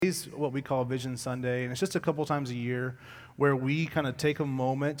Is what we call Vision Sunday, and it's just a couple times a year where we kind of take a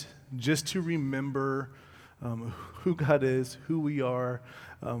moment just to remember who God is, who we are,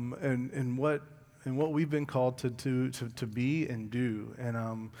 and what we've been called to be and do.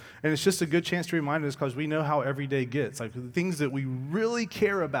 And it's just a good chance to remind us because we know how every day gets. Like the things that we really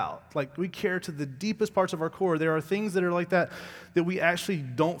care about, like we care to the deepest parts of our core. There are things that are like that we actually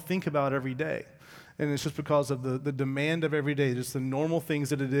don't think about every day. And it's just because of the demand of every day, just the normal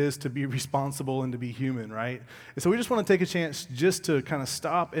things that it is to be responsible and to be human, right? And so we just want to take a chance just to kind of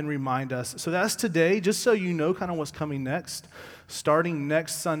stop and remind us. So that's today, just so you know kind of what's coming next. Starting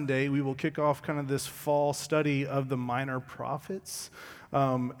next Sunday, we will kick off kind of this fall study of the minor prophets.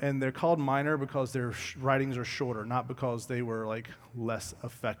 And they're called minor because their writings are shorter, not because they were like less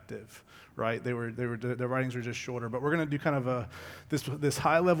effective, right? Their writings are just shorter. But we're going to do kind of this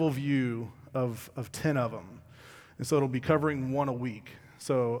high level view of 10 of them. And so it'll be covering one a week.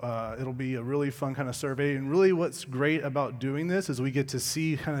 So it'll be a really fun kind of survey. And really what's great about doing this is we get to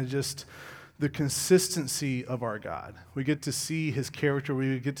see kind of just the consistency of our God. We get to see his character.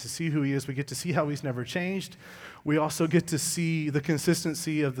 We get to see who he is. We get to see how he's never changed. We also get to see the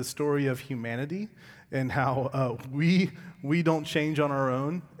consistency of the story of humanity and how we don't change on our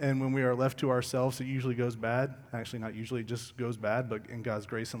own. And when we are left to ourselves, it usually goes bad. Actually, not usually, it just goes bad. But in God's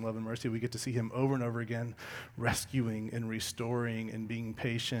grace and love and mercy, we get to see him over and over again rescuing and restoring and being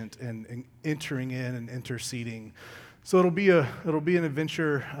patient and entering in and interceding. So it'll be an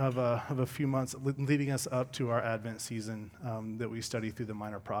adventure of a few months leading us up to our Advent season that we study through the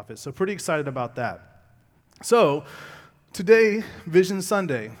minor prophets. So pretty excited about that. So today, Vision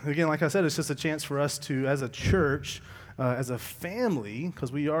Sunday. Again, like I said, it's just a chance for us to, as a church, as a family,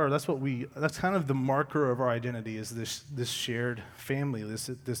 because that's kind of the marker of our identity is this shared family, this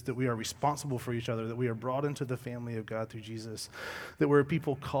that we are responsible for each other, that we are brought into the family of God through Jesus, that we're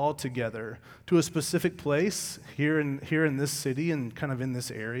people called together to a specific place here in this city and kind of in this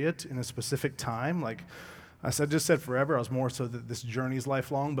area in a specific time. Like I just said forever, I was more so that this journey is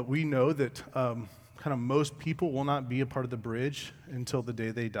lifelong, but we know that kind of most people will not be a part of the bridge until the day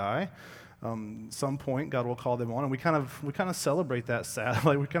they die. Some point God will call them on, and we kind of celebrate that sad.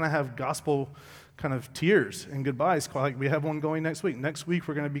 Like we kind of have gospel kind of tears and goodbyes. Like we have one going next week. Next week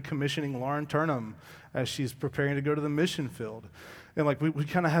we're going to be commissioning Lauren Turnham as she's preparing to go to the mission field. And like we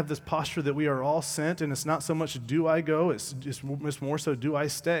kind of have this posture that we are all sent, and it's not so much do I go, it's more so do I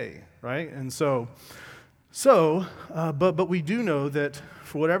stay, right? And but we do know that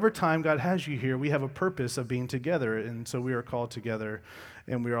for whatever time God has you here, we have a purpose of being together, and so we are called together,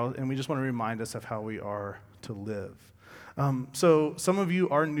 and we just want to remind us of how we are to live. So some of you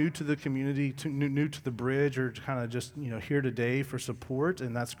are new to the community, new to the bridge, or kind of just here today for support,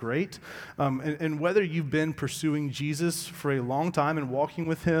 and that's great. And whether you've been pursuing Jesus for a long time and walking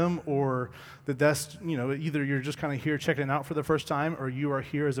with him, or that's either you're just kind of here checking it out for the first time, or you are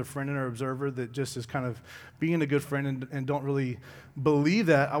here as a friend and an observer that just is kind of being a good friend and don't really believe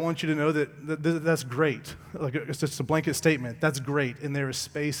that, I want you to know that that's great. Like it's just a blanket statement. That's great, and there is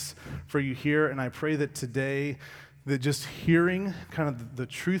space for you here. And I pray that today, that just hearing kind of the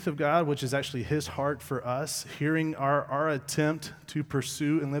truth of God, which is actually his heart for us, hearing our attempt to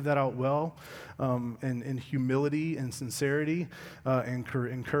pursue and live that out well, in humility and sincerity and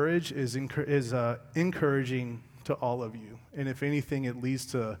courage is encouraging to all of you. And if anything, it leads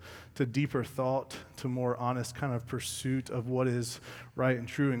to deeper thought, to more honest kind of pursuit of what is right and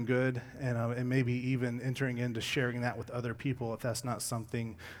true and good, and maybe even entering into sharing that with other people if that's not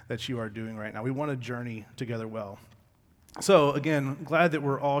something that you are doing right now. We want to journey together well. So again, glad that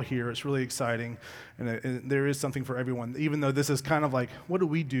we're all here. It's really exciting, and there is something for everyone, even though this is kind of like, what do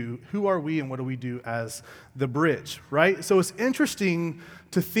we do? Who are we, and what do we do as the bridge, right? So it's interesting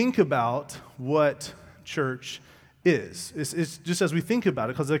to think about what church is. It's just as we think about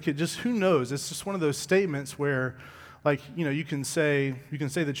it, because who knows? It's just one of those statements where, you can say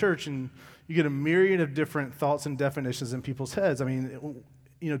the church, and you get a myriad of different thoughts and definitions in people's heads. I mean,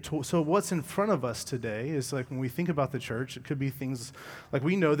 so what's in front of us today is like when we think about the church, it could be things like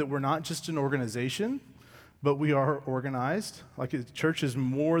we know that we're not just an organization, but we are organized. Like the church is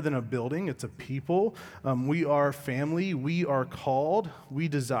more than a building, it's a people. We are family, we are called. We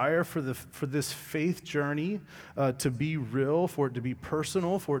desire for this faith journey to be real, for it to be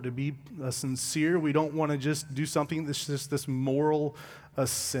personal, for it to be sincere. We don't want to just do something that's just this moral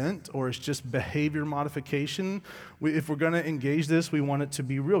assent or it's just behavior modification. If we're going to engage this, we want it to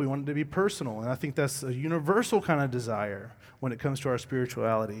be real. We want it to be personal. And I think that's a universal kind of desire when it comes to our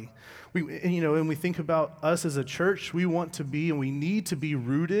spirituality. And we think about us as a church, we want to be and we need to be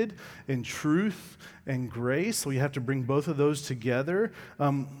rooted in truth and grace. We have to bring both of those together.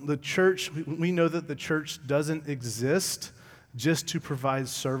 The church, we know that the church doesn't exist just to provide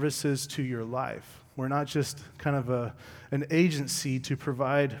services to your life. We're not just kind of an agency to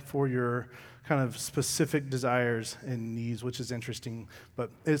provide for your kind of specific desires and needs, which is interesting. But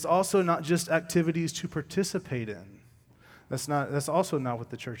it's also not just activities to participate in. That's also not what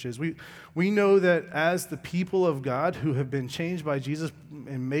the church is. We know that as the people of God who have been changed by Jesus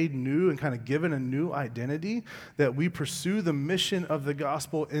and made new and kind of given a new identity, that we pursue the mission of the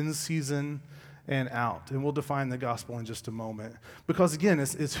gospel in season and out. And we'll define the gospel in just a moment. Because again,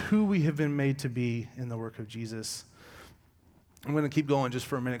 it's who we have been made to be in the work of Jesus. I'm going to keep going just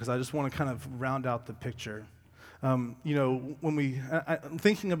for a minute because I just want to kind of round out the picture. When I'm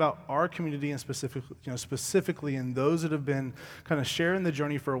thinking about our community and specifically in those that have been kind of sharing the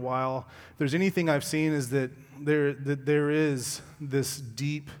journey for a while, if there's anything I've seen is that there is this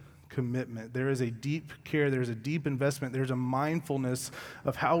deep commitment. There is a deep care. There's a deep investment. There's a mindfulness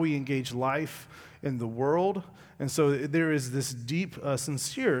of how we engage life in the world. And so there is this deep,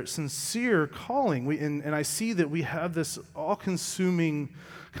 sincere calling. And I see that we have this all-consuming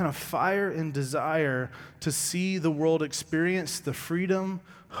kind of fire and desire to see the world experience the freedom,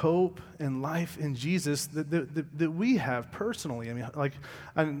 hope, and life in Jesus that we have personally. I mean, like,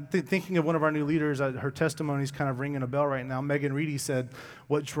 I'm thinking of one of our new leaders, her testimony is kind of ringing a bell right now. Megan Reedy said,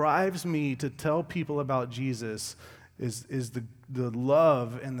 "What drives me to tell people about Jesus is the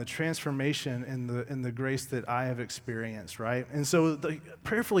love and the transformation and the grace that I have experienced," right? And so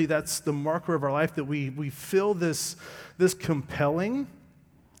prayerfully, that's the marker of our life, that we feel this compelling.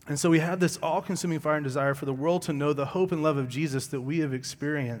 And so we have this all-consuming fire and desire for the world to know the hope and love of Jesus that we have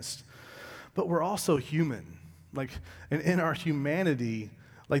experienced. But we're also human. And in our humanity,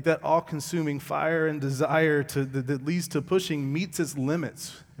 that all-consuming fire and desire that leads to pushing meets its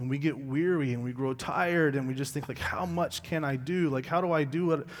limits. And we get weary and we grow tired and we just think, how much can I do? How do I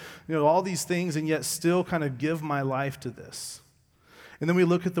do all these things and yet still kind of give my life to this? And then we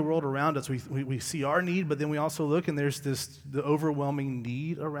look at the world around us. We see our need, but then we also look and there's the overwhelming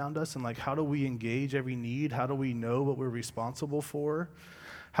need around us. And how do we engage every need? How do we know what we're responsible for?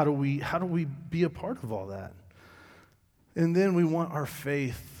 How do we be a part of all that? And then we want our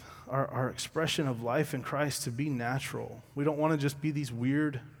faith, our expression of life in Christ to be natural. We don't want to just be these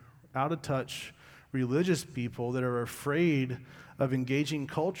weird, out-of-touch religious people that are afraid of engaging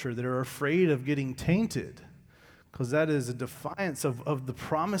culture, that are afraid of getting tainted. Because that is a defiance of the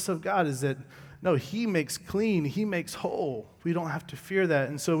promise of God, is that, no, He makes clean, He makes whole. We don't have to fear that.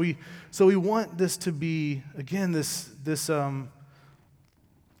 And so we want this to be, again, this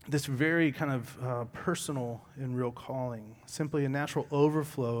very kind of personal and real calling, simply a natural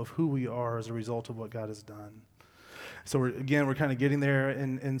overflow of who we are as a result of what God has done. So we're kind of getting there,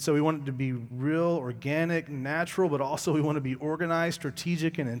 and so we want it to be real, organic, natural, but also we want to be organized,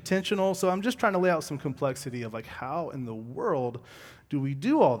 strategic, and intentional. So I'm just trying to lay out some complexity of how in the world do we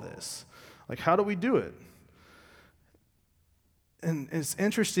do all this? How do we do it? And it's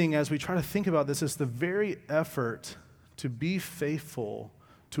interesting as we try to think about this, it's the very effort to be faithful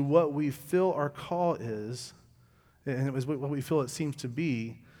to what we feel our call is, and it was what we feel it seems to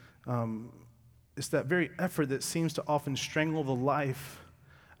be. It's that very effort that seems to often strangle the life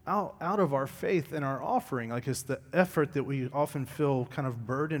out of our faith and our offering. It's the effort that we often feel kind of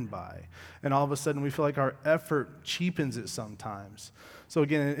burdened by. And all of a sudden we feel like our effort cheapens it sometimes. So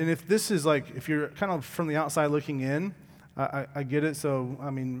again, and if this is if you're kind of from the outside looking in, I get it. So, I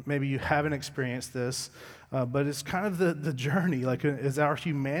mean, maybe you haven't experienced this, but it's kind of the journey, as our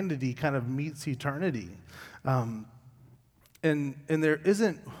humanity kind of meets eternity. And there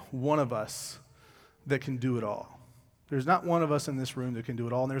isn't one of us that can do it all. There's not one of us in this room that can do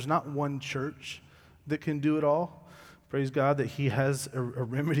it all, and there's not one church that can do it all. Praise God that He has a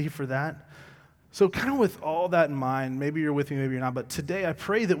remedy for that. So kind of with all that in mind, maybe you're with me, maybe you're not, but today I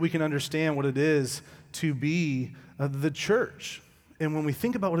pray that we can understand what it is to be the church. And when we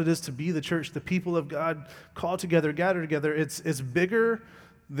think about what it is to be the church, the people of God called together, gathered together, it's bigger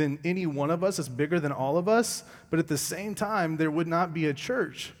than any one of us. It's bigger than all of us. But at the same time, there would not be a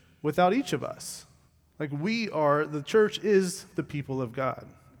church without each of us. The church is the people of God.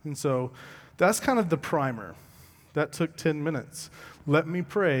 And so that's kind of the primer. That took 10 minutes. Let me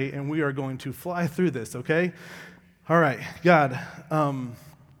pray, and we are going to fly through this, okay? All right, God,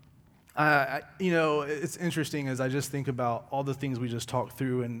 It's interesting as I just think about all the things we just talked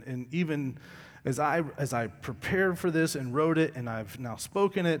through, and even as I prepared for this and wrote it, and I've now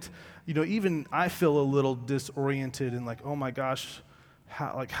spoken it, even I feel a little disoriented and like, oh my gosh,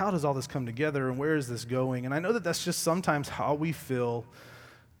 how does all this come together, and where is this going? And I know that that's just sometimes how we feel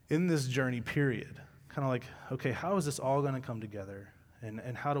in this journey period. Kind of like, okay, how is this all going to come together,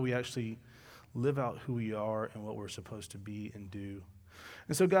 and how do we actually live out who we are and what we're supposed to be and do?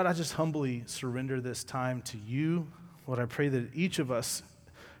 And so, God, I just humbly surrender this time to you. Lord, I pray that each of us,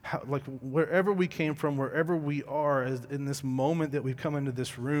 like wherever we came from, wherever we are in this moment that we've come into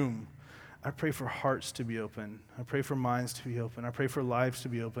this room, I pray for hearts to be open. I pray for minds to be open. I pray for lives to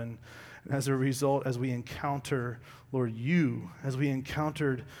be open. And as a result, as we encounter, Lord, you, as we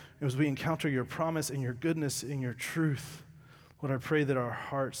encounter your promise and your goodness and your truth, Lord, I pray that our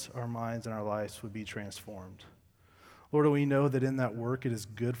hearts, our minds, and our lives would be transformed. Lord, we know that in that work it is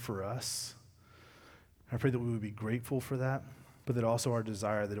good for us. I pray that we would be grateful for that, but that also our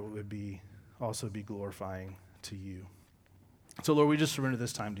desire that it would also be glorifying to you. So, Lord, we just surrender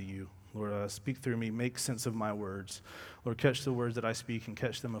this time to you. Lord, speak through me, make sense of my words. Lord, catch the words that I speak and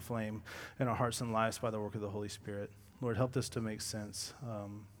catch them aflame in our hearts and lives by the work of the Holy Spirit. Lord, help this to make sense.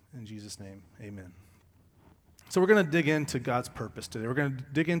 In Jesus' name, amen. So we're going to dig into God's purpose today. We're going to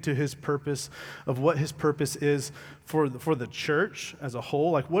dig into his purpose of what his purpose is for the church as a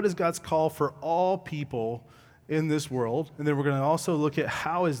whole. Like, what is God's call for all people in this world? And then we're going to also look at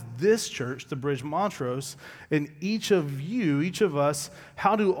how is this church, the Bridge Montrose, and each of us,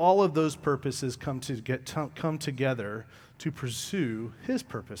 how do all of those purposes come together to pursue his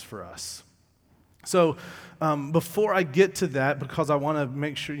purpose for us? So before I get to that, because I want to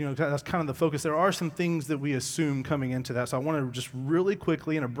make sure, that's kind of the focus, there are some things that we assume coming into that. So I want to just really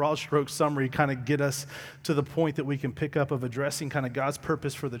quickly, in a broad stroke summary, kind of get us to the point that we can pick up of addressing kind of God's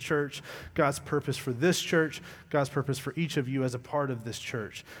purpose for the church, God's purpose for this church, God's purpose for each of you as a part of this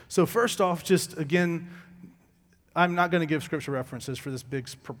church. So first off, just again, I'm not going to give scripture references for this big,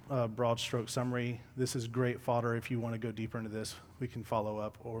 broad stroke summary. This is great fodder. If you want to go deeper into this, we can follow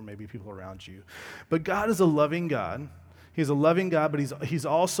up, or maybe people around you. But God is a loving God. He's a loving God, but he's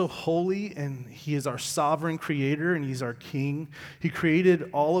also holy, and he is our sovereign creator, and he's our king. He created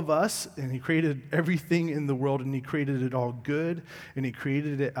all of us, and he created everything in the world, and he created it all good, and he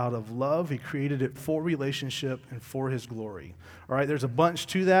created it out of love. He created it for relationship and for his glory. All right, there's a bunch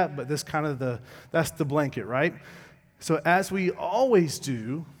to that, but that's the blanket, right? So as we always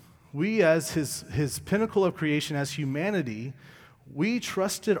do, we as his pinnacle of creation, as humanity, we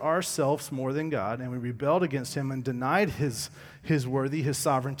trusted ourselves more than God, and we rebelled against him and denied his worthy, his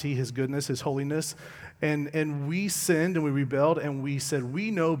sovereignty, his goodness, his holiness, and we sinned and we rebelled, and we said,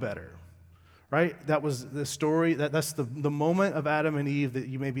 we know better, right? That was the story, that's the moment of Adam and Eve that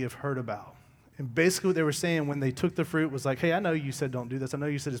you maybe have heard about. And basically what they were saying when they took the fruit was like, hey, I know you said don't do this, I know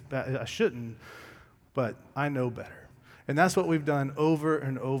you said it's bad, I shouldn't, but I know better. And that's what we've done over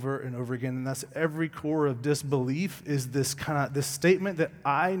and over and over again. And that's every core of disbelief, is this statement that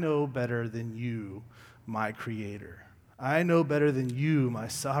I know better than you, my creator. I know better than you, my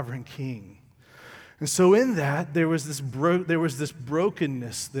sovereign king. And so in that, there was this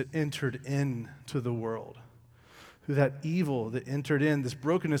brokenness that entered into the world. Through that evil that entered in, this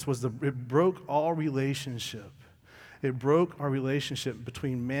brokenness it broke all relationship. It broke our relationship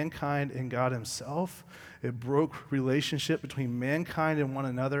between mankind and God himself. It broke relationship between mankind and one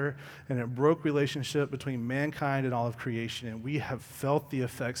another, and it broke relationship between mankind and all of creation. And we have felt the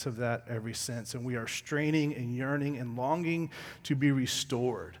effects of that ever since, and we are straining and yearning and longing to be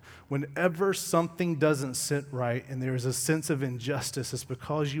restored. Whenever something doesn't sit right and there is a sense of injustice, it's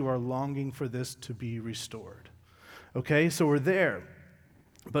because you are longing for this to be restored. Okay, so we're there.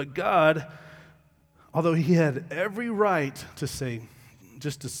 But God, although he had every right to say,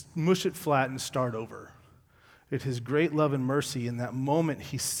 just to smush it flat and start over, in his great love and mercy, in that moment,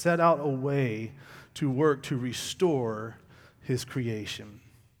 he set out a way to work to restore his creation.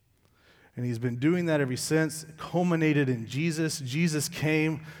 And he's been doing that ever since. It culminated in Jesus. Jesus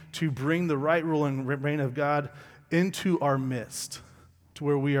came to bring the right rule and reign of God into our midst, to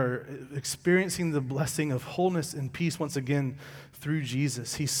where we are experiencing the blessing of wholeness and peace once again through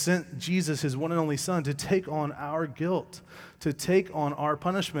Jesus. He sent Jesus, his one and only son, to take on our guilt, to take on our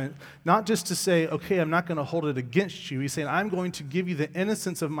punishment, not just to say, okay, I'm not going to hold it against you. He's saying, I'm going to give you the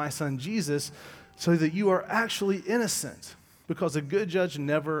innocence of my son Jesus so that you are actually innocent, because a good judge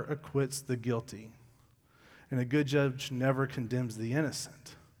never acquits the guilty, and a good judge never condemns the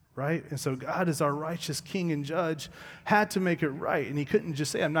innocent. Right? And so God, as our righteous king and judge, had to make it right. And he couldn't just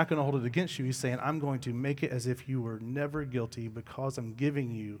say, I'm not going to hold it against you. He's saying, I'm going to make it as if you were never guilty, because I'm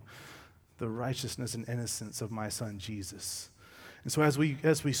giving you the righteousness and innocence of my son Jesus. And so as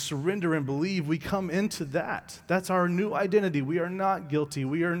we surrender and believe, we come into that. That's our new identity. We are not guilty.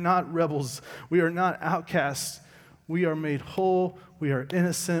 We are not rebels. We are not outcasts. We are made whole. We are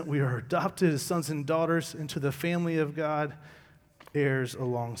innocent. We are adopted as sons and daughters into the family of God, heirs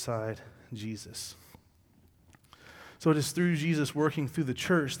alongside Jesus. So it is through Jesus working through the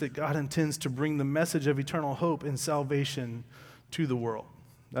church that God intends to bring the message of eternal hope and salvation to the world.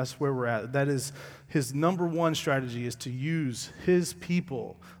 That's where we're at. That is his number one strategy, is to use his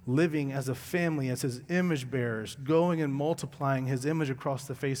people living as a family, as his image bearers, going and multiplying his image across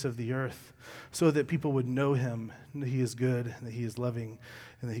the face of the earth so that people would know him, that he is good, that he is loving,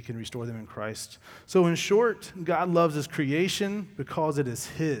 and that he can restore them in Christ. So in short, God loves his creation because it is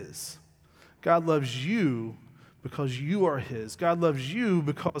his. God loves you because you are his. God loves you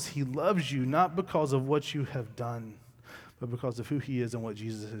because he loves you, not because of what you have done, but because of who he is and what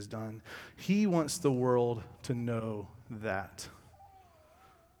Jesus has done. He wants the world to know that.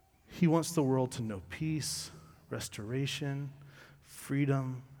 He wants the world to know peace, restoration,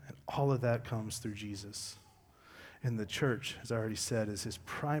 freedom, and all of that comes through Jesus. And the church, as I already said, is his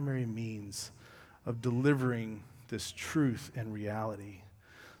primary means of delivering this truth and reality.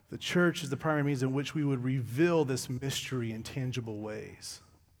 The church is the primary means in which we would reveal this mystery in tangible ways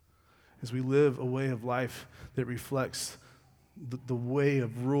as we live a way of life that reflects the way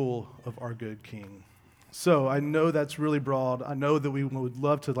of rule of our good King. So I know that's really broad. I know that we would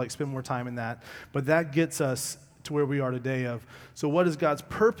love to spend more time in that, but that gets us to where we are today so what is God's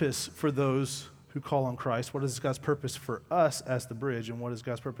purpose for those who call on Christ? What is God's purpose for us as the bridge? And what is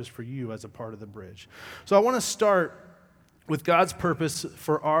God's purpose for you as a part of the bridge? So I want to start with God's purpose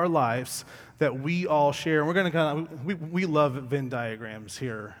for our lives that we all share. And we're going to we love Venn diagrams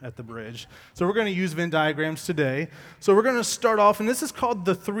here at the Bridge. So we're going to use Venn diagrams today. So we're going to start off, and this is called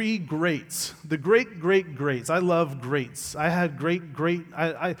the three greats. The greats. I love greats. I had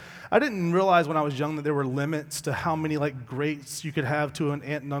I didn't realize when I was young that there were limits to how many greats you could have to an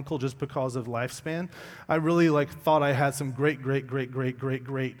aunt and uncle just because of lifespan. I really thought I had some great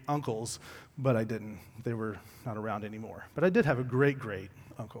uncles, but I didn't. They were not around anymore. But I did have a great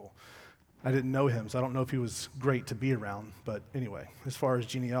uncle. I didn't know him, so I don't know if he was great to be around. But anyway, as far as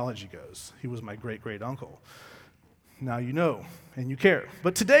genealogy goes, he was my great uncle. Now you know, and you care.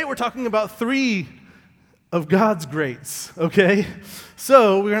 But today we're talking about three of God's greats, okay?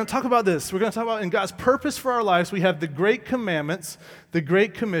 So we're going to talk about this. We're going to talk about in God's purpose for our lives, we have the Great Commandments, the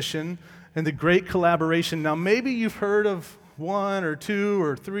Great Commission, and the Great Collaboration. Now maybe you've heard of one or two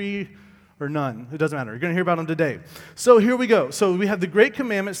or three or none. It doesn't matter. You're going to hear about them today. So here we go. So we have the Great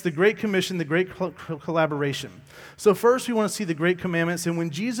Commandments, the Great Commission, the Great Collaboration. So first we want to see the Great Commandments. And when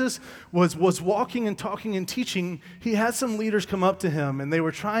Jesus was walking and talking and teaching, he had some leaders come up to him, and they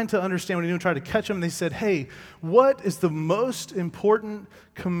were trying to understand what he was doing, trying to catch him. They said, hey, what is the most important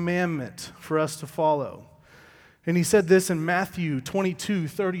commandment for us to follow? And he said this in Matthew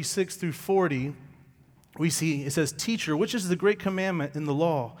 22:36 through 40. We see, it says, teacher, which is the great commandment in the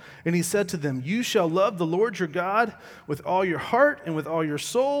law? And he said to them, you shall love the Lord your God with all your heart and with all your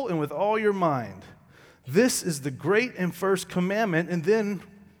soul and with all your mind. This is the great and first commandment. And then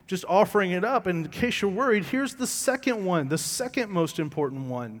just offering it up, and in case you're worried, here's the second one, the second most important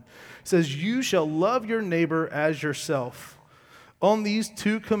one. It says, you shall love your neighbor as yourself. On these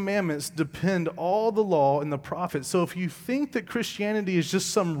two commandments depend all the law and the prophets. So if you think that Christianity is just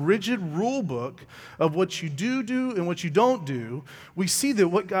some rigid rule book of what you do and what you don't do, we see that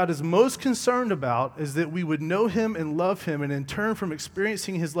what God is most concerned about is that we would know him and love him, and in turn from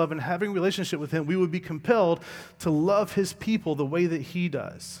experiencing his love and having a relationship with him, we would be compelled to love his people the way that he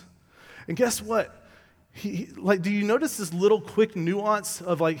does. And guess what? Do you notice this little quick nuance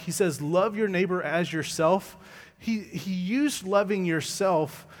of he says, love your neighbor as yourself? He used loving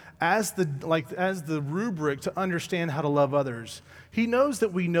yourself as the rubric to understand how to love others. He knows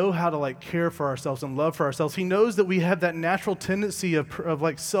that we know how to care for ourselves and love for ourselves. He knows that we have that natural tendency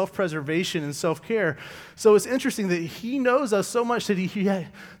of self-preservation and self-care. So it's interesting that he knows us so much that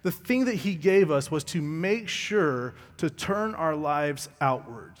the thing that he gave us was to make sure to turn our lives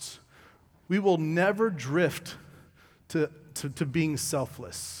outwards. We will never drift to being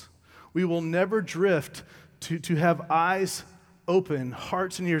selfless. We will never drift to have eyes open,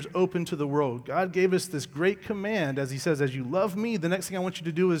 hearts and ears open to the world. God gave us this great command, as he says, as you love me, the next thing I want you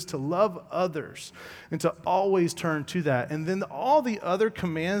to do is to love others and to always turn to that. And then all the other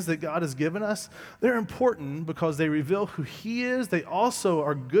commands that God has given us, they're important because they reveal who he is. They also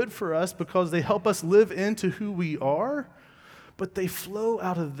are good for us because they help us live into who we are, but they flow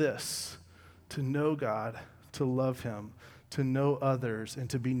out of this: to know God, to love him, to know others and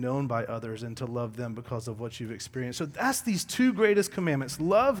to be known by others and to love them because of what you've experienced. So that's these two greatest commandments: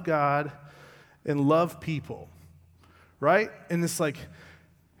 love God and love people, right? And it's like,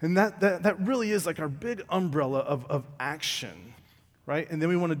 and that really is like our big umbrella of action, right? And then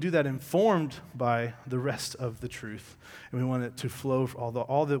we want to do that informed by the rest of the truth. And we want it to flow,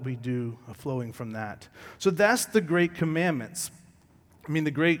 all that we do flowing from that. So that's the great commandments.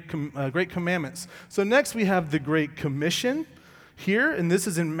 The great commandments. So next we have the Great Commission here, and this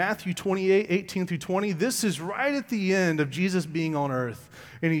is in Matthew 28, 18 through 20. This is right at the end of Jesus being on earth.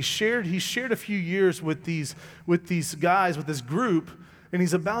 And he shared a few years with these guys, with this group, and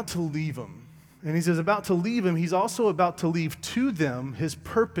he's about to leave them. And he says about to leave him, he's also about to leave to them his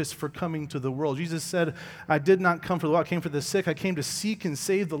purpose for coming to the world. Jesus said, I did not come for the law, I came for the sick, I came to seek and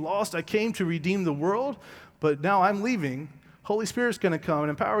save the lost, I came to redeem the world, but now I'm leaving. Holy Spirit's going to come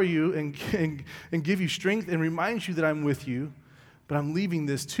and empower you and give you strength and remind you that I'm with you, but I'm leaving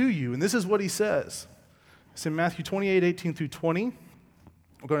this to you. And this is what he says. It's in Matthew 28, 18 through 20.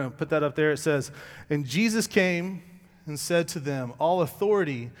 We're going to put that up there. It says, and Jesus came and said to them, all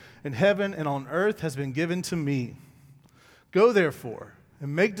authority in heaven and on earth has been given to me. Go therefore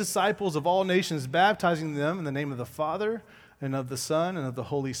and make disciples of all nations, baptizing them in the name of the Father and of the Son and of the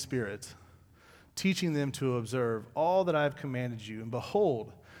Holy Spirit, teaching them to observe all that I have commanded you. And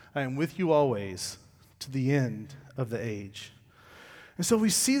behold, I am with you always to the end of the age. And so we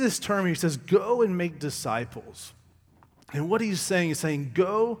see this term, he says, go and make disciples. And what he's saying,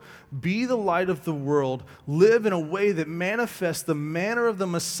 go, be the light of the world, live in a way that manifests the manner of the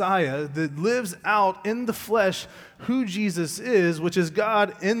Messiah, that lives out in the flesh who Jesus is, which is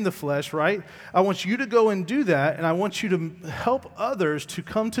God in the flesh, right? I want you to go and do that, and I want you to help others to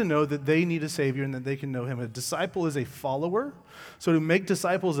come to know that they need a Savior and that they can know Him. A disciple is a follower. So to make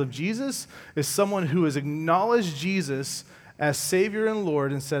disciples of Jesus is someone who has acknowledged Jesus as Savior and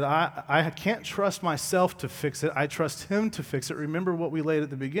Lord and said, I can't trust myself to fix it. I trust Him to fix it. Remember what we laid at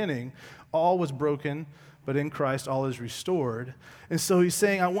the beginning. All was broken, but in Christ all is restored. And so he's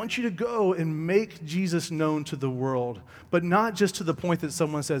saying, I want you to go and make Jesus known to the world, but not just to the point that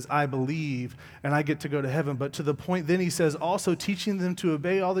someone says, I believe, and I get to go to heaven, but to the point, then he says, also teaching them to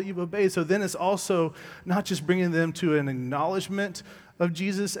obey all that you've obeyed. So then it's also not just bringing them to an acknowledgement of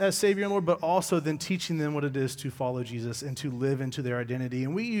Jesus as Savior and Lord, but also then teaching them what it is to follow Jesus and to live into their identity.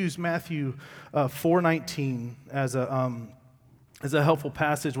 And we use Matthew 4:19 as a helpful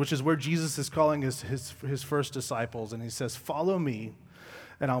passage, which is where Jesus is calling his first disciples. And he says, follow me,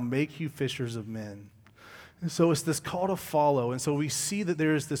 and I'll make you fishers of men. And so it's this call to follow. And so we see that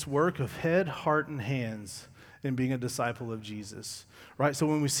there is this work of head, heart, and hands in being a disciple of Jesus, right? So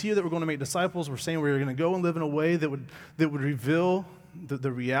when we see that we're going to make disciples, we're saying we're going to go and live in a way that would reveal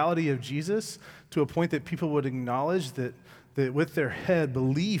the reality of Jesus to a point that people would acknowledge that with their head,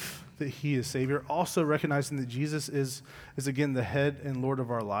 belief that He is Savior, also recognizing that Jesus is again the head and Lord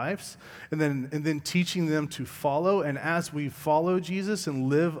of our lives, and then teaching them to follow. And as we follow Jesus and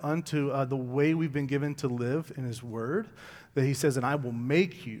live unto the way we've been given to live in His Word, that He says, and I will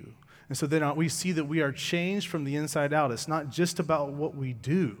make you. And so then we see that we are changed from the inside out. It's not just about what we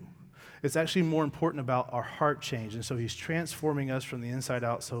do. It's actually more important about our heart change. And so He's transforming us from the inside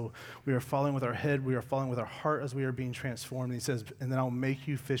out. So we are following with our head, we are following with our heart as we are being transformed. And He says, and then I'll make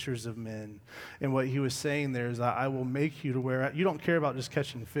you fishers of men. And what He was saying there is that I will make you to where you don't care about just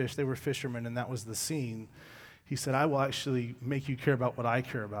catching fish. They were fishermen, and that was the scene. He said, I will actually make you care about what I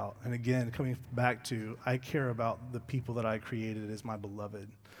care about. And again, coming back to, I care about the people that I created as my beloved,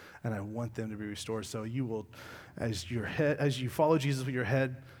 and I want them to be restored. So you will, as you follow Jesus with your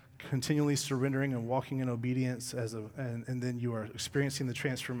head, continually surrendering and walking in obedience and then you are experiencing the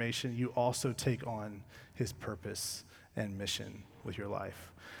transformation, you also take on His purpose and mission with your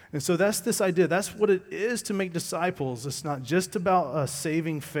life. And so that's this idea. That's what it is to make disciples. It's not just about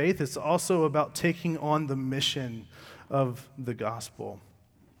saving faith. It's also about taking on the mission of the gospel.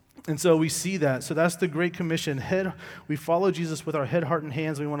 And so we see that. So that's the Great Commission. We follow Jesus with our head, heart, and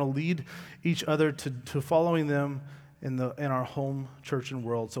hands. We want to lead each other to following them in our home, church, and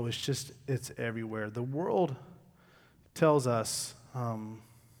world. So it's everywhere. The world tells us, kind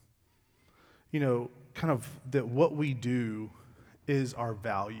of that what we do is our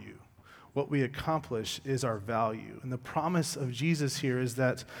value. What we accomplish is our value. And the promise of Jesus here is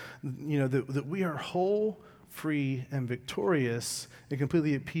that, that we are whole, free, and victorious and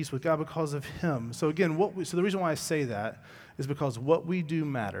completely at peace with God because of Him. So again, so the reason why I say that is because what we do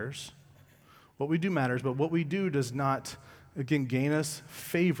matters. What we do matters, but what we do does not again, gain us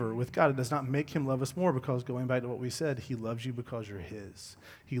favor with God. It does not make him love us more because, going back to what we said, he loves you because you're his.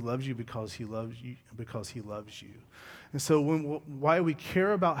 He loves you because he loves you, because he loves you. And so why we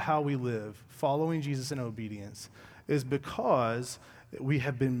care about how we live, following Jesus in obedience, is because we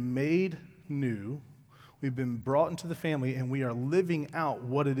have been made new, we've been brought into the family, and we are living out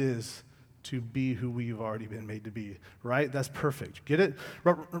what it is to be who we've already been made to be, right? That's perfect. Get it?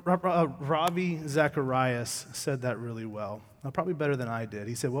 Ravi Zacharias said that really well, probably better than I did.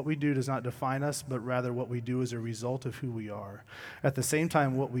 He said, what we do does not define us, but rather what we do is a result of who we are. At the same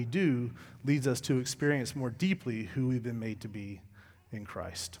time, what we do leads us to experience more deeply who we've been made to be in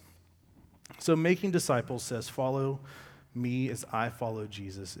Christ. So making disciples says, follow me as I follow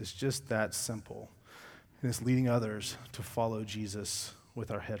Jesus. It's just that simple. And it's leading others to follow Jesus with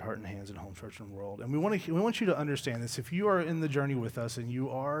our head, heart, and hands in Home Church and World. And we want you to understand this. If you are in the journey with us and you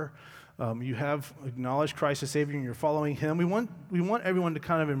have acknowledged Christ as Savior and you're following him, we want everyone to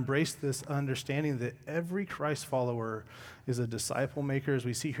kind of embrace this understanding that every Christ follower is a disciple maker, as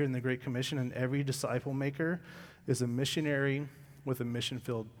we see here in the Great Commission, and every disciple maker is a missionary with a mission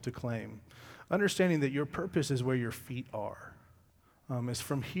field to claim. Understanding that your purpose is where your feet are. Is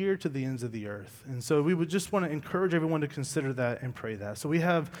from here to the ends of the earth. And so we would just want to encourage everyone to consider that and pray that. So we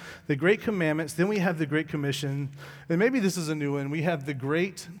have the Great Commandments, then we have the Great Commission, and maybe this is a new one. We have the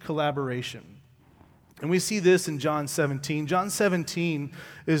Great Collaboration. And we see this in John 17. John 17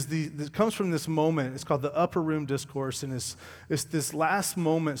 comes from this moment. It's called the Upper Room Discourse, and it's this last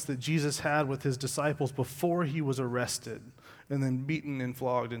moments that Jesus had with his disciples before he was arrested and then beaten and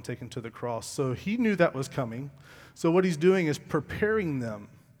flogged and taken to the cross. So he knew that was coming. So what he's doing is preparing them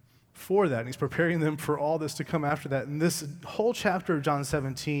for that. And he's preparing them for all this to come after that. And this whole chapter of John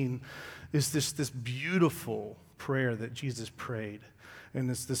 17 is this beautiful prayer that Jesus prayed.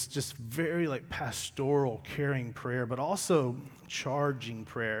 And it's this just very pastoral, caring prayer, but also charging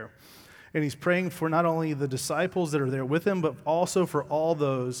prayer. And he's praying for not only the disciples that are there with him, but also for all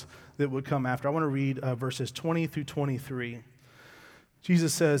those that would come after. I want to read verses 20 through 23.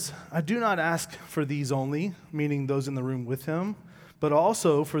 Jesus says, I do not ask for these only, meaning those in the room with him, but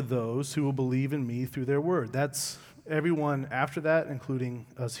also for those who will believe in me through their word. That's everyone after that, including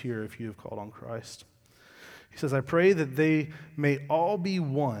us here if you have called on Christ. He says, I pray that they may all be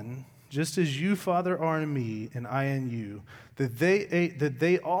one, just as you, Father, are in me and I in you, that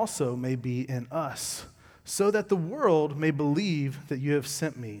they also may be in us, so that the world may believe that you have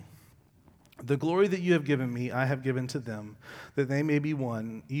sent me. The glory that you have given me, I have given to them, that they may be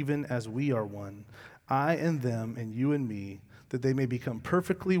one, even as we are one. I and them, and you and me, that they may become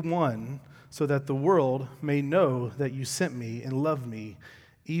perfectly one, so that the world may know that you sent me and loved me,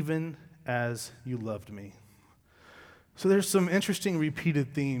 even as you loved me. So there's some interesting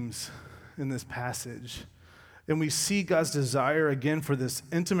repeated themes in this passage. And we see God's desire, again, for this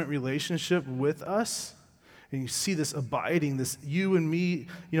intimate relationship with us. And you see this abiding, this you and me,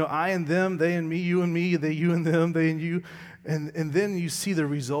 I and them, they and me, you and me, they, you and them, they and you. And then you see the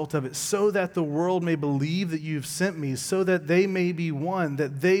result of it, so that the world may believe that you've sent me, so that they may be one,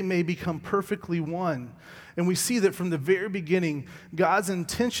 that they may become perfectly one. And we see that from the very beginning, God's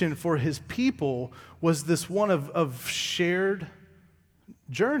intention for his people was this one of shared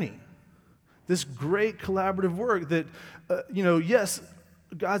journey, this great collaborative work that, yes,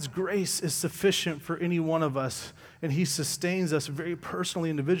 God's grace is sufficient for any one of us, and he sustains us very personally,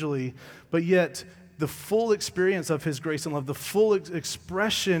 individually, but yet the full experience of his grace and love, the full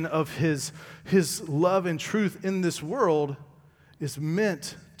expression of his love and truth in this world is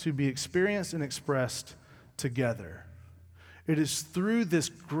meant to be experienced and expressed together. It is through this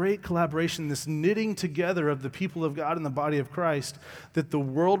great collaboration, this knitting together of the people of God in the body of Christ, that the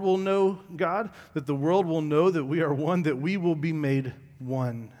world will know God, that the world will know that we are one, that we will be made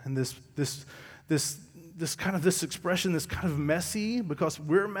one. And this expression, this kind of messy, because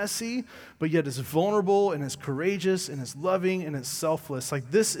we're messy, but yet it's vulnerable and it's courageous and it's loving and it's selfless.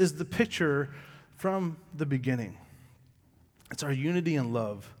 This is the picture from the beginning. It's our unity and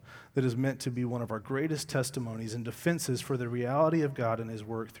love that is meant to be one of our greatest testimonies and defenses for the reality of God and his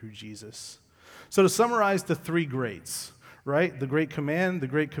work through Jesus. So to summarize the three greats, right? The Great Command, the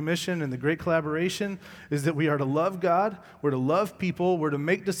Great Commission, and the Great Collaboration is that we are to love God, we're to love people, we're to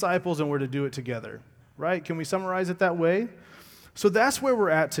make disciples, and we're to do it together, right? Can we summarize it that way? So that's where we're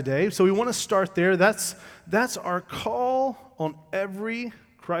at today. So we want to start there. That's our call on every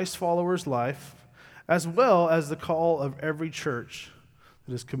Christ follower's life, as well as the call of every church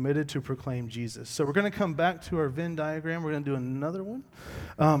that is committed to proclaim Jesus. So we're going to come back to our Venn diagram. We're going to do another one.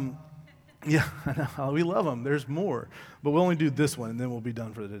 Yeah, I know. We love them. There's more. But we'll only do this one, and then we'll be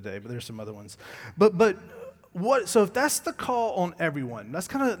done for today. But there's some other ones. But So if that's the call on everyone,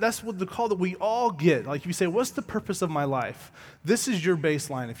 that's what the call that we all get. Like if you say, what's the purpose of my life? This is your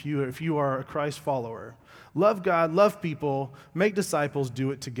baseline if you are a Christ follower. Love God, love people, make disciples,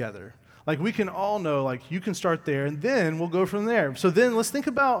 do it together. Like we can all know, like you can start there and then we'll go from there. So then let's think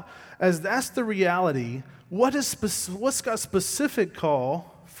about, as that's the reality, what's God's specific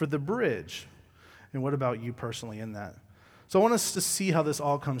call for the bridge? And what about you personally in that? So I want us to see how this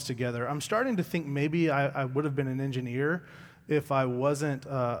all comes together. I'm starting to think maybe I would have been an engineer if I wasn't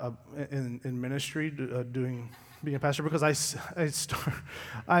in ministry being a pastor, because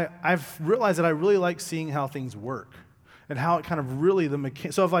I've realized that I really like seeing how things work and how it kind of really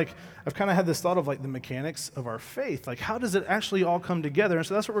so I've kind of had this thought of like the mechanics of our faith, like how does it actually all come together? And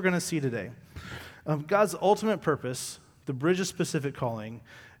so that's what we're going to see today. God's ultimate purpose, the bridge's specific calling,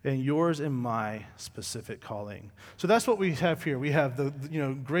 and yours and my specific calling. So that's what we have here. We have the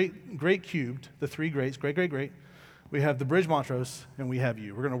great cubed, the three greats, great. We have the bridge Montrose, and we have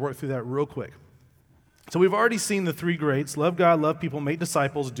you. We're going to work through that real quick. So we've already seen the three greats: love God, love people, make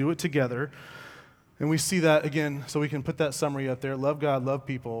disciples, do it together. And we see that again, so we can put that summary up there: love God, love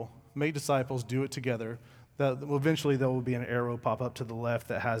people, make disciples, do it together. Eventually there will be an arrow pop up to the left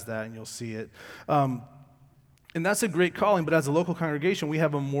that has that, and you'll see it. And that's a great calling, but as a local congregation, we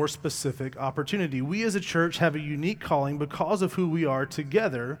have a more specific opportunity. We as a church have a unique calling because of who we are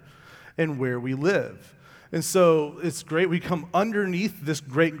together and where we live. And so it's great. We come underneath this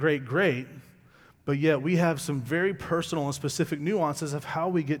great, but yet we have some very personal and specific nuances of how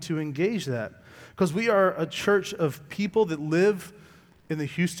we get to engage that. Because we are a church of people that live in the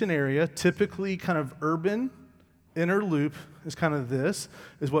Houston area, typically kind of urban. Inner loop is kind of is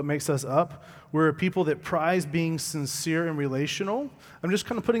what makes us up. We're a people that prize being sincere and relational. I'm just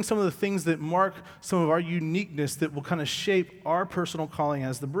kind of putting some of the things that mark some of our uniqueness that will kind of shape our personal calling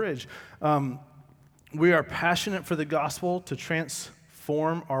as the bridge. We are passionate for the gospel to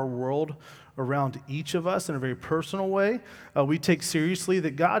transform our world around each of us in a very personal way. We take seriously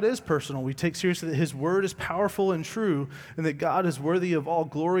that God is personal. We take seriously that his word is powerful and true, and that God is worthy of all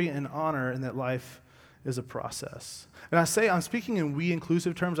glory and honor, and that life is a process. And I'm speaking in we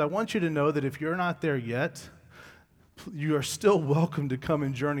inclusive terms. I want you to know that if you're not there yet, you are still welcome to come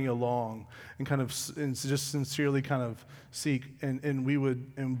and journey along and kind of and just sincerely kind of seek.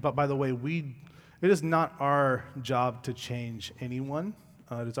 But by the way, it is not our job to change anyone.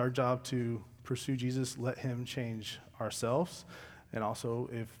 It is our job to pursue Jesus, let him change ourselves, and also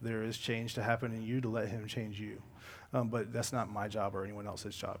if there is change to happen in you, to let him change you. But that's not my job or anyone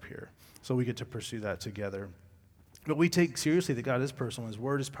else's job here. So we get to pursue that together. But we take seriously that God is personal, his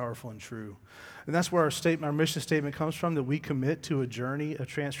word is powerful and true. And that's where our mission statement comes from, that we commit to a journey of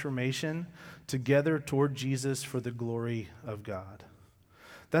transformation together toward Jesus for the glory of God.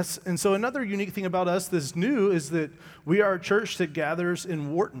 And so another unique thing about us that's new is that we are a church that gathers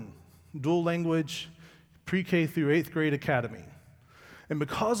in Wharton, dual language, pre-K through 8th grade academy. And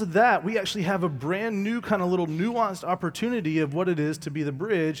because of that, we actually have a brand new kind of little nuanced opportunity of what it is to be the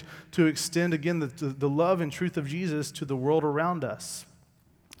bridge to extend, again, the love and truth of Jesus to the world around us.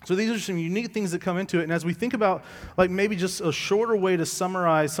 So these are some unique things that come into it. And as we think about like maybe just a shorter way to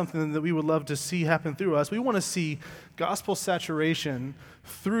summarize something that we would love to see happen through us, we want to see gospel saturation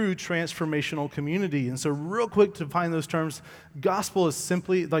through transformational community. And so real quick to define those terms, gospel is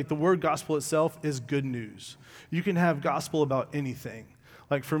simply, like the word gospel itself is good news. You can have gospel about anything.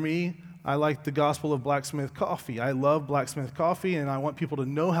 Like for me, I like the gospel of Blacksmith Coffee. I love Blacksmith Coffee, and I want people to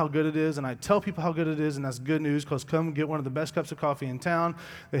know how good it is, and I tell people how good it is, and that's good news, because come get one of the best cups of coffee in town.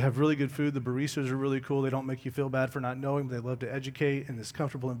 They have really good food. The baristas are really cool. They don't make you feel bad for not knowing. They love to educate in this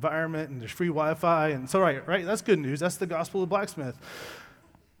comfortable environment, and there's free Wi-Fi, and so right, that's good news. That's the gospel of Blacksmith.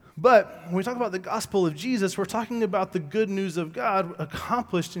 But when we talk about the gospel of Jesus, we're talking about the good news of God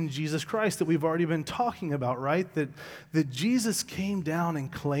accomplished in Jesus Christ that we've already been talking about, right? That Jesus came down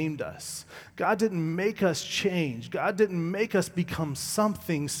and claimed us. God didn't make us change. God didn't make us become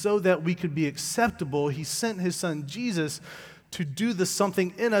something so that we could be acceptable. He sent his son Jesus to do the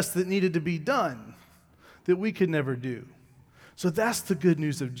something in us that needed to be done that we could never do. So that's the good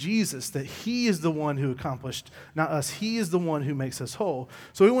news of Jesus, that he is the one who accomplished, not us. He is the one who makes us whole.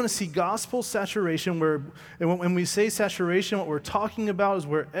 So we want to see gospel saturation and when we say saturation, what we're talking about is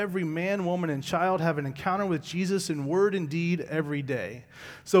where every man, woman, and child have an encounter with Jesus in word and deed every day.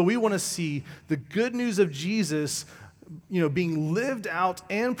 So we want to see the good news of Jesus being lived out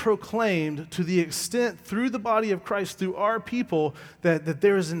and proclaimed to the extent through the body of Christ, through our people, that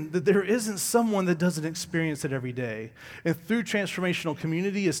there isn't someone that doesn't experience it every day. And through transformational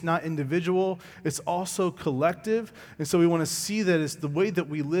community, it's not individual, it's also collective. And so we want to see that it's the way that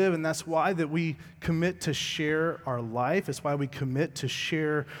we live, and that's why that we commit to share our life. It's why we commit to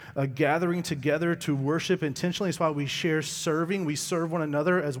share gathering together to worship intentionally. It's why we share serving. We serve one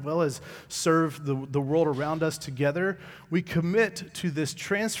another as well as serve the world around us together. We commit to this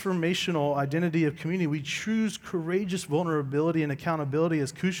transformational identity of community. We choose courageous vulnerability and accountability,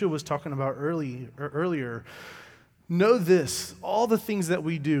 as Kusha was talking about earlier. Know this, all the things that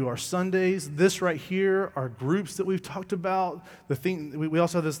we do, our Sundays, this right here, our groups that we've talked about, we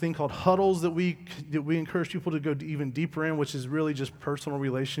also have this thing called huddles that we encourage people to go even deeper in, which is really just personal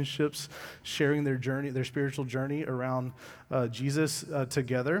relationships, sharing their journey, their spiritual journey around Jesus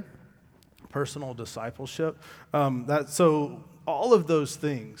together, personal discipleship. So all of those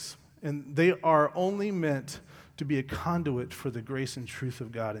things, and they are only meant to be a conduit for the grace and truth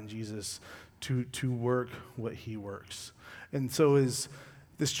of God in Jesus to work what he works. And so is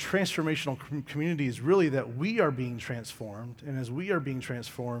this transformational community is really that we are being transformed, and as we are being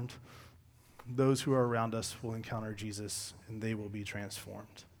transformed, those who are around us will encounter Jesus and they will be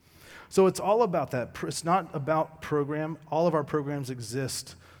transformed. So it's all about that. It's not about program. All of our programs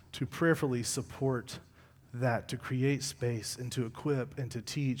exist to prayerfully support that, to create space and to equip and to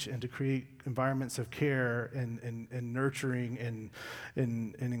teach and to create environments of care and nurturing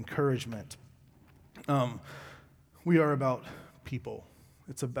and encouragement. We are about people.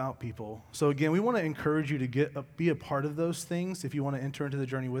 It's about people. So again, we want to encourage you to be a part of those things if you want to enter into the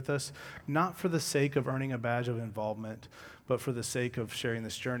journey with us, not for the sake of earning a badge of involvement, but for the sake of sharing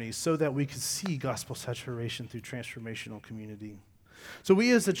this journey so that we can see gospel saturation through transformational community. So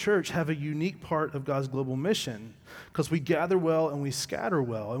we as a church have a unique part of God's global mission because we gather well and we scatter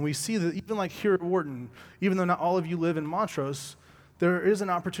well. And we see that even like here at Wharton, even though not all of you live in Montrose, there is an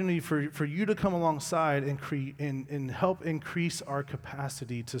opportunity for you to come alongside and help increase our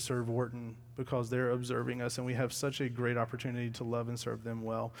capacity to serve Wharton because they're observing us and we have such a great opportunity to love and serve them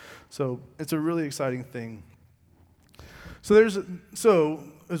well. So it's a really exciting thing. So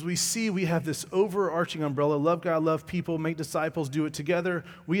as we see, we have this overarching umbrella: love God, love people, make disciples, do it together.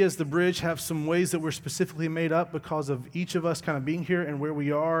 We as the Bridge have some ways that we're specifically made up because of each of us kind of being here and where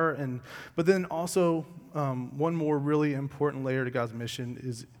we are. But then also one more really important layer to God's mission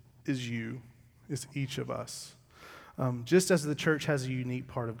is each of us. Just as the church has a unique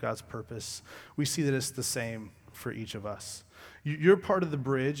part of God's purpose, we see that it's the same for each of us. You're part of the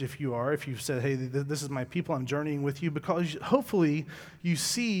Bridge if you've said, hey, this is my people, I'm journeying with you, because hopefully you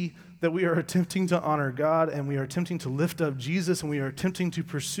see that we are attempting to honor God and we are attempting to lift up Jesus and we are attempting to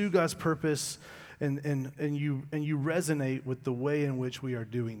pursue God's purpose and you resonate with the way in which we are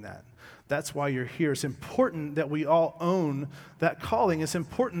doing that. That's why you're here. It's important that we all own that calling. It's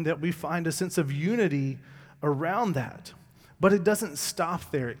important that we find a sense of unity around that. But it doesn't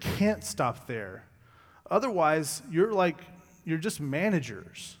stop there. It can't stop there. Otherwise, you're just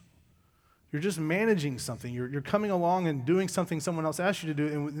managers. You're just managing something. You're coming along and doing something someone else asked you to do,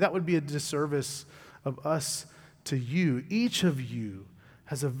 and that would be a disservice of us to you. Each of you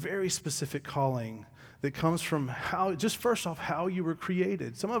has a very specific calling that comes from how you were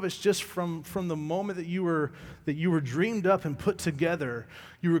created. Some of it's just from the moment that you were dreamed up and put together.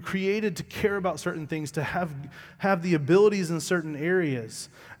 You were created to care about certain things, to have the abilities in certain areas.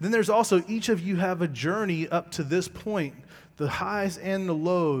 Then there's also, each of you have a journey up to this point, the highs and the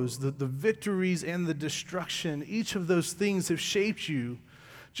lows, the victories and the destruction. Each of those things have shaped you.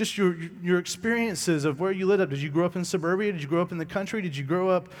 Just your experiences of where you lived up. Did you grow up in suburbia? Did you grow up in the country? Did you grow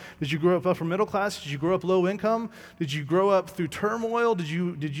up upper middle class? Did you grow up low income? Did you grow up through turmoil? Did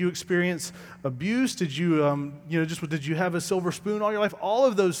you experience abuse? Did you did you have a silver spoon all your life? All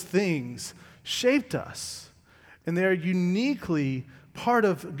of those things shaped us, and they are uniquely part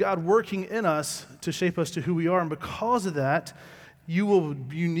of God working in us to shape us to who we are. And because of that, you will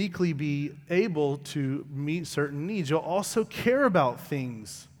uniquely be able to meet certain needs. You'll also care about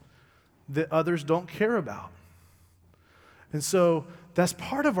things that others don't care about. And so that's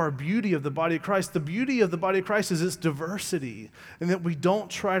part of our beauty of the body of Christ. The beauty of the body of Christ is its diversity, and that we don't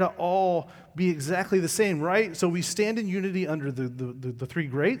try to all be exactly the same, right? So we stand in unity under the three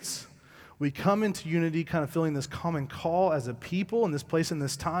greats. We come into unity kind of feeling this common call as a people in this place and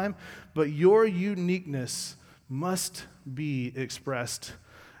this time, but your uniqueness must be expressed.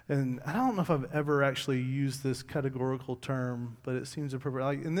 And I don't know if I've ever actually used this categorical term, but it seems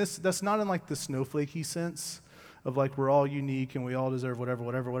appropriate. That's not in like the snowflakey sense of like we're all unique and we all deserve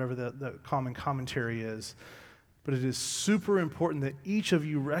whatever the common commentary is. But it is super important that each of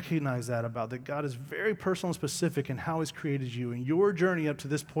you recognize that God is very personal and specific in how he's created you. And your journey up to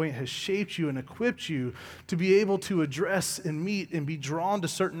this point has shaped you and equipped you to be able to address and meet and be drawn to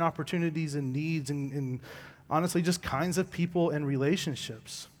certain opportunities and needs and honestly just kinds of people and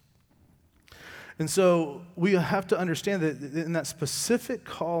relationships. And so we have to understand that in that specific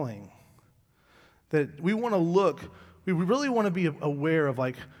calling, that we want to look, we really want to be aware of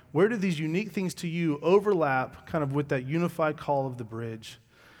like, where do these unique things to you overlap kind of with that unified call of the bridge?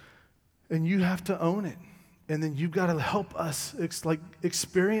 And you have to own it. And then you've got to help us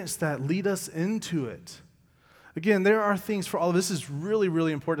experience that, lead us into it. Again, there are things for all of this. This is really,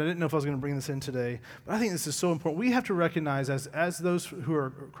 really important. I didn't know if I was going to bring this in today, but I think this is so important. We have to recognize as those who are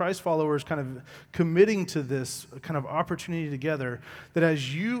Christ followers kind of committing to this kind of opportunity together, that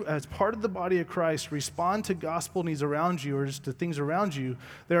as you, as part of the body of Christ, respond to gospel needs around you or just to things around you,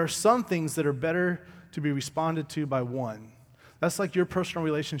 there are some things that are better to be responded to by one. That's like your personal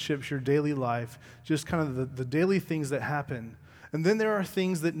relationships, your daily life, just kind of the daily things that happen. And then there are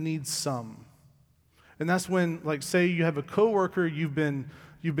things that need some. And that's when, like, say you have a coworker you've been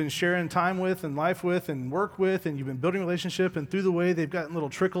sharing time with and life with and work with, and you've been building a relationship, and through the way they've gotten little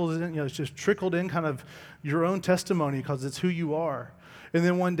trickles in, it's just trickled in kind of your own testimony because it's who you are. And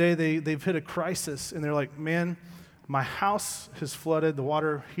then one day they've hit a crisis, and they're like, man, my house has flooded, the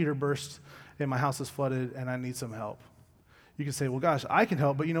water heater burst, and my house is flooded, and I need some help. You can say, well, gosh, I can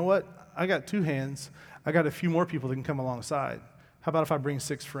help, but you know what? I got 2 hands. I got a few more people that can come alongside. How about if I bring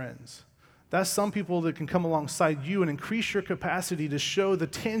 6 friends? That's some people that can come alongside you and increase your capacity to show the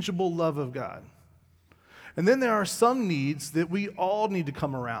tangible love of God. And then there are some needs that we all need to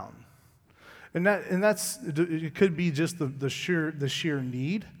come around. And that's it could be just the sheer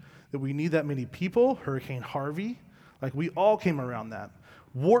need that we need that many people. Hurricane Harvey, like we all came around that.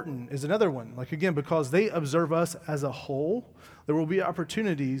 Wharton is another one. Like again, because they observe us as a whole, there will be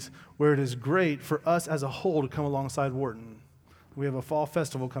opportunities where it is great for us as a whole to come alongside Wharton. We have a fall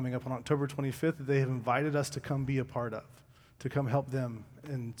festival coming up on October 25th that they have invited us to come be a part of, to come help them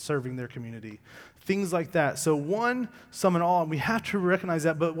in serving their community. Things like that. So one, some, and all, and we have to recognize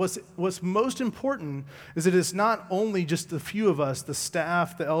that. But what's most important is that it's not only just the few of us, the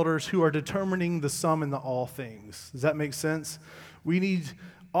staff, the elders, who are determining the some and the all things. Does that make sense? We need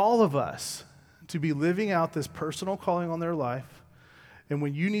all of us to be living out this personal calling on their life. And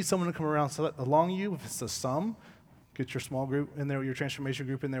when you need someone to come around along you, if it's a some, get your small group in there, your transformation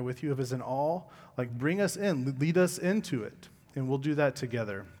group in there with you. If it's an all, like bring us in, lead us into it, and we'll do that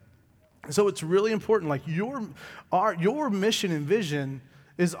together. So it's really important. Like your mission and vision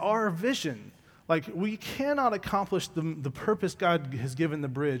is our vision. Like we cannot accomplish the purpose God has given the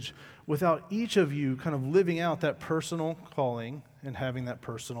bridge without each of you kind of living out that personal calling and having that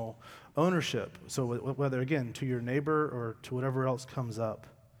personal ownership. So whether again to your neighbor or to whatever else comes up.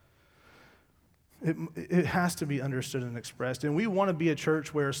 It has to be understood and expressed. And we want to be a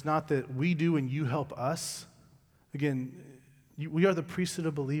church where it's not that we do and you help us. Again, we are the priesthood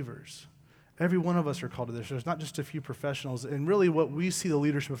of believers. Every one of us are called to this. There's not just a few professionals. And really what we see the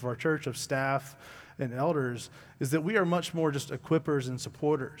leadership of our church, of staff and elders, is that we are much more just equippers and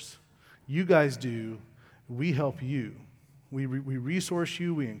supporters. You guys do. We help you. We resource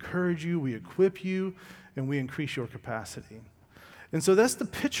you. We encourage you. We equip you. And we increase your capacity. And so that's the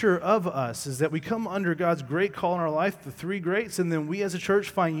picture of us, is that we come under God's great call in our life, the 3 greats, and then we as a church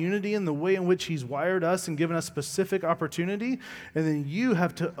find unity in the way in which he's wired us and given us specific opportunity, and then you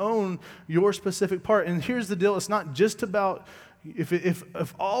have to own your specific part. And here's the deal, it's not just about,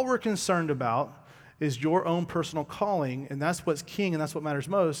 if all we're concerned about is your own personal calling, and that's what's king and that's what matters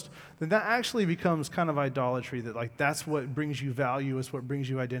most, then that actually becomes kind of idolatry, that like that's what brings you value, it's what brings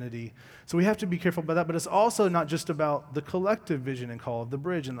you identity. So we have to be careful about that, but it's also not just about the collective vision and call of the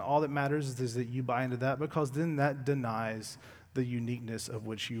bridge, and all that matters is that you buy into that, because then that denies the uniqueness of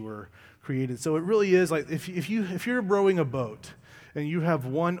which you were created. So it really is like if you're rowing a boat and you have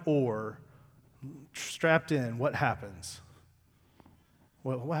one oar strapped in, what happens?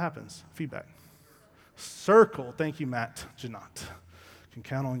 What happens? Feedback. Circle. Thank you, Matt Janot. Can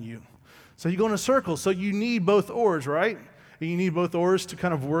count on you. So you go in a circle. So you need both oars, right? And you need both oars to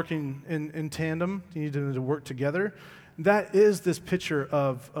kind of work in tandem. You need them to work together. That is this picture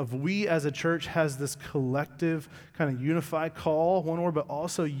of we as a church has this collective kind of unified call, one oar, but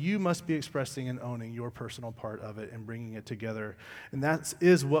also you must be expressing and owning your personal part of it and bringing it together. And that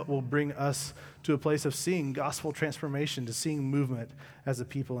is what will bring us to a place of seeing gospel transformation, to seeing movement as a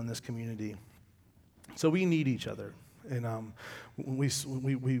people in this community. So we need each other, and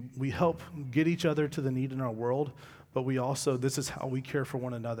we help get each other to the need in our world, but we also, this is how we care for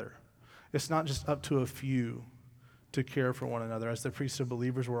one another. It's not just up to a few to care for one another. As the priesthood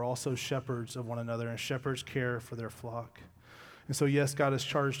believers, we're also shepherds of one another, and shepherds care for their flock. And so, yes, God has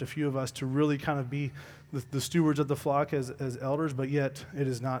charged a few of us to really kind of be the stewards of the flock as elders, but yet it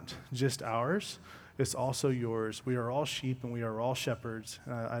is not just ours. It's also yours. We are all sheep and we are all shepherds.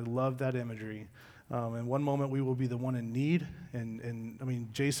 I love that imagery. In one moment, we will be the one in need, and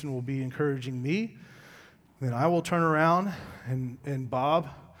Jason will be encouraging me. Then I will turn around, and Bob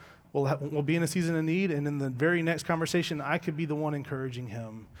will be in a season of need, and in the very next conversation, I could be the one encouraging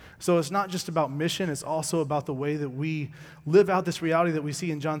him. So it's not just about mission, it's also about the way that we live out this reality that we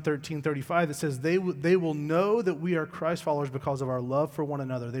see in John 13:35 that says, they will know that we are Christ followers because of our love for one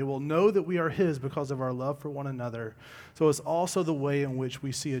another. They will know that we are his because of our love for one another. So it's also the way in which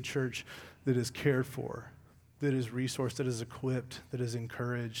we see a church that is cared for, that is resourced, that is equipped, that is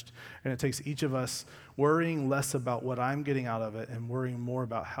encouraged. And it takes each of us worrying less about what I'm getting out of it and worrying more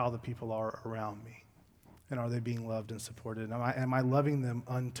about how the people are around me. And are they being loved and supported? Am I loving them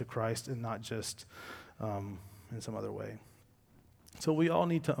unto Christ and not just in some other way? So we all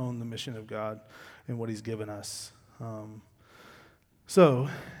need to own the mission of God and what he's given us. So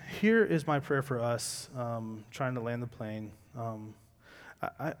here is my prayer for us, trying to land the plane.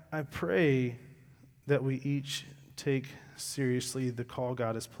 I pray that we each take seriously the call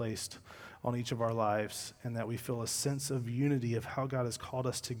God has placed on each of our lives, and that we feel a sense of unity of how God has called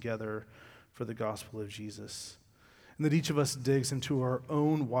us together for the gospel of Jesus. And that each of us digs into our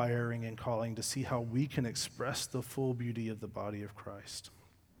own wiring and calling to see how we can express the full beauty of the body of Christ.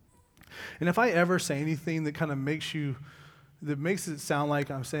 And if I ever say anything that kind of makes it sound like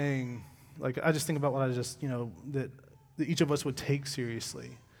I'm saying, like I just think about what I just, that each of us would take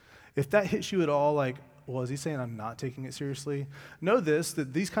seriously. If that hits you at all, like, well, is he saying I'm not taking it seriously? Know this,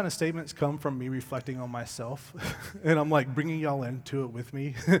 that these kind of statements come from me reflecting on myself. And I'm like bringing y'all into it with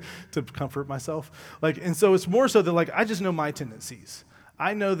me to comfort myself. And so it's more so that I just know my tendencies.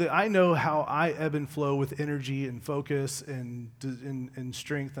 I know how I ebb and flow with energy and focus and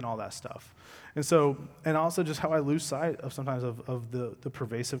strength and all that stuff. And so, and also just how I lose sight of sometimes of the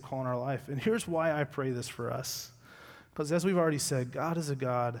pervasive call in our life. And here's why I pray this for us. Because as we've already said, God is a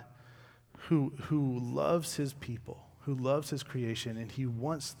God who loves his people, who loves his creation, and he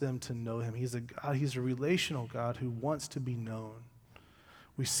wants them to know him. He's a God, he's a relational God who wants to be known.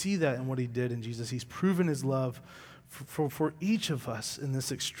 We see that in what he did in Jesus. He's proven his love for each of us in this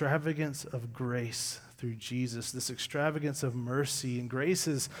extravagance of grace through Jesus, this extravagance of mercy. And grace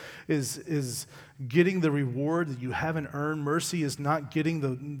is getting the reward that you haven't earned. Mercy is not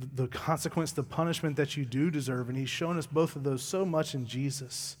getting the consequence, the punishment that you do deserve. And he's shown us both of those so much in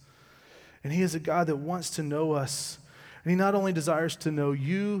Jesus. And he is a God that wants to know us. And he not only desires to know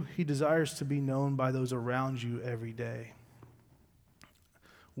you, he desires to be known by those around you every day.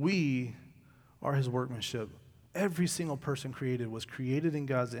 We are his workmanship. Every single person created was created in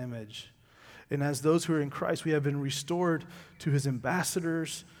God's image. And as those who are in Christ, we have been restored to his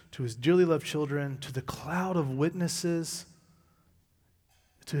ambassadors, to his dearly loved children, to the cloud of witnesses,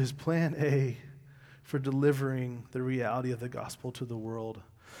 to his plan A for delivering the reality of the gospel to the world.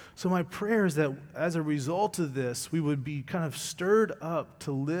 So my prayer is that as a result of this, we would be kind of stirred up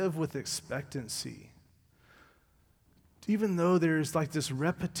to live with expectancy. Even though there's this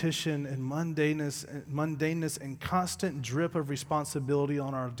repetition and mundaneness and constant drip of responsibility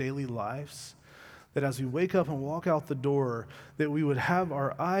on our daily lives, that as we wake up and walk out the door, that we would have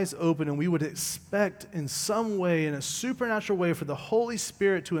our eyes open and we would expect in some way, in a supernatural way, for the Holy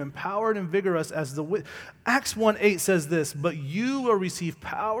Spirit to empower and invigorate us as Acts 1:8 says this, but you will receive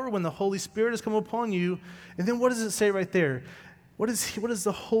power when the Holy Spirit has come upon you. And then what does it say right there? What does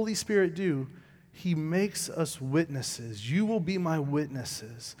the Holy Spirit do? He makes us witnesses. You will be my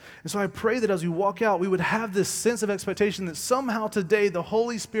witnesses. And so I pray that as we walk out, we would have this sense of expectation that somehow today the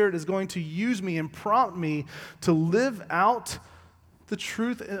Holy Spirit is going to use me and prompt me to live out the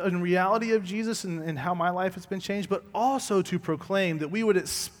truth and reality of Jesus and how my life has been changed, but also to proclaim that we would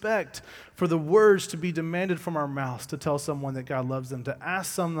expect for the words to be demanded from our mouths to tell someone that God loves them, to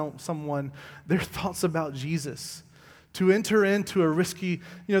ask someone their thoughts about Jesus, to enter into a risky,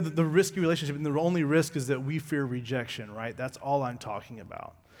 the risky relationship, and the only risk is that we fear rejection, right? That's all I'm talking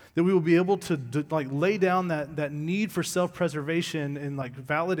about. That we will be able to lay down that need for self-preservation and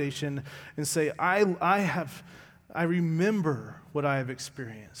validation and say, I remember what I have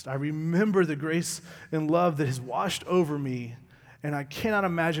experienced. I remember the grace and love that has washed over me, and I cannot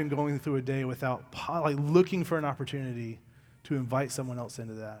imagine going through a day without looking for an opportunity to invite someone else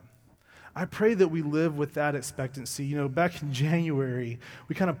into that. I pray that we live with that expectancy. Back in January,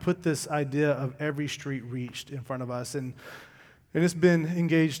 we kind of put this idea of every street reached in front of us. And And it's been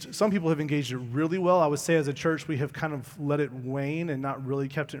engaged, some people have engaged it really well. I would say as a church, we have kind of let it wane and not really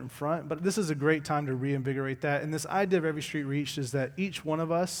kept it in front. But this is a great time to reinvigorate that. And this idea of Every Street Reached is that each one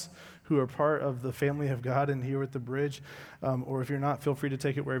of us who are part of the family of God and here at the Bridge, or if you're not, feel free to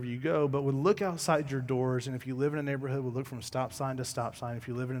take it wherever you go, but would look outside your doors. And if you live in a neighborhood, would look from stop sign to stop sign. If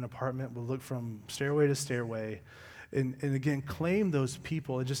you live in an apartment, would look from stairway to stairway. And again, claim those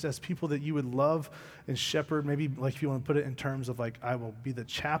people, and just as people that you would love and shepherd, maybe like if you want to put it in terms of like, I will be the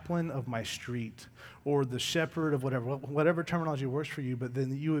chaplain of my street, or the shepherd of whatever terminology works for you, but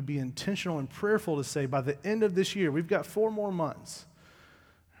then you would be intentional and prayerful to say, by the end of this year, we've got 4 more months,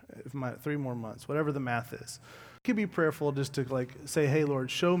 3 more months, whatever the math is. You could be prayerful just to like say, hey, Lord,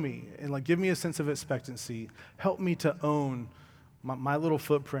 show me, and like give me a sense of expectancy. Help me to own my little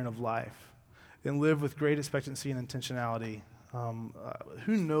footprint of life and live with great expectancy and intentionality.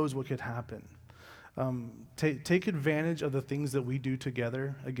 Who knows what could happen? Take advantage of the things that we do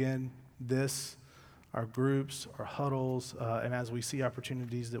together. Again, our groups, our huddles, and as we see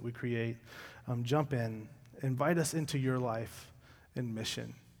opportunities that we create, jump in, invite us into your life and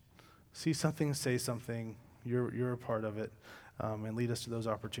mission. See something, say something, you're a part of it, and lead us to those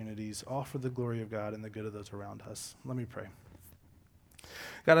opportunities, all for the glory of God and the good of those around us. Let me pray.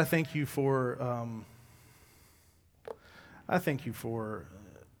 God, I thank you for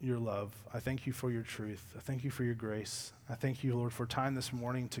your love. I thank you for your truth. I thank you for your grace. I thank you, Lord, for time this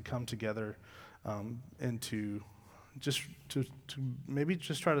morning to come together and to maybe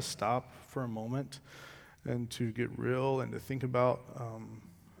just try to stop for a moment and to get real and to think about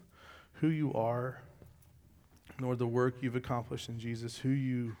who you are, Lord, the work you've accomplished in Jesus, who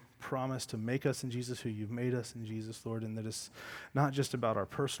you promise to make us in Jesus, who you've made us in Jesus, Lord, and that it's not just about our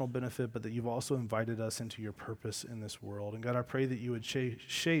personal benefit, but that you've also invited us into your purpose in this world. And God, I pray that you would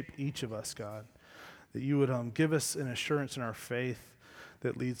shape each of us, God, that you would give us an assurance in our faith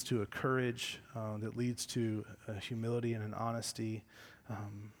that leads to a courage, that leads to a humility and an honesty,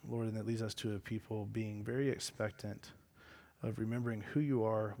 Lord, and that leads us to a people being very expectant of remembering who you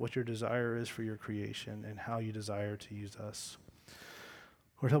are, what your desire is for your creation, and how you desire to use us.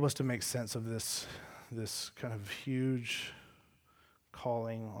 Lord, help us to make sense of this kind of huge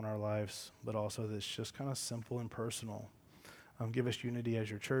calling on our lives, but also that's just kind of simple and personal. Give us unity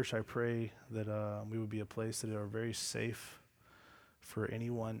as your church. I pray that we would be a place that are very safe for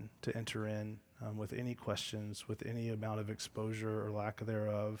anyone to enter in with any questions, with any amount of exposure or lack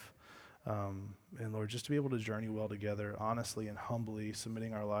thereof. And Lord, just to be able to journey well together, honestly and humbly,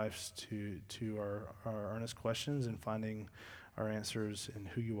 submitting our lives to our earnest questions and finding our answers in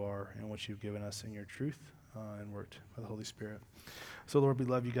who you are and what you've given us in your truth and worked by the Holy Spirit. So Lord, we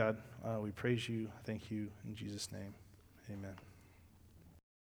love you, God. We praise you. Thank you. In Jesus' name, amen.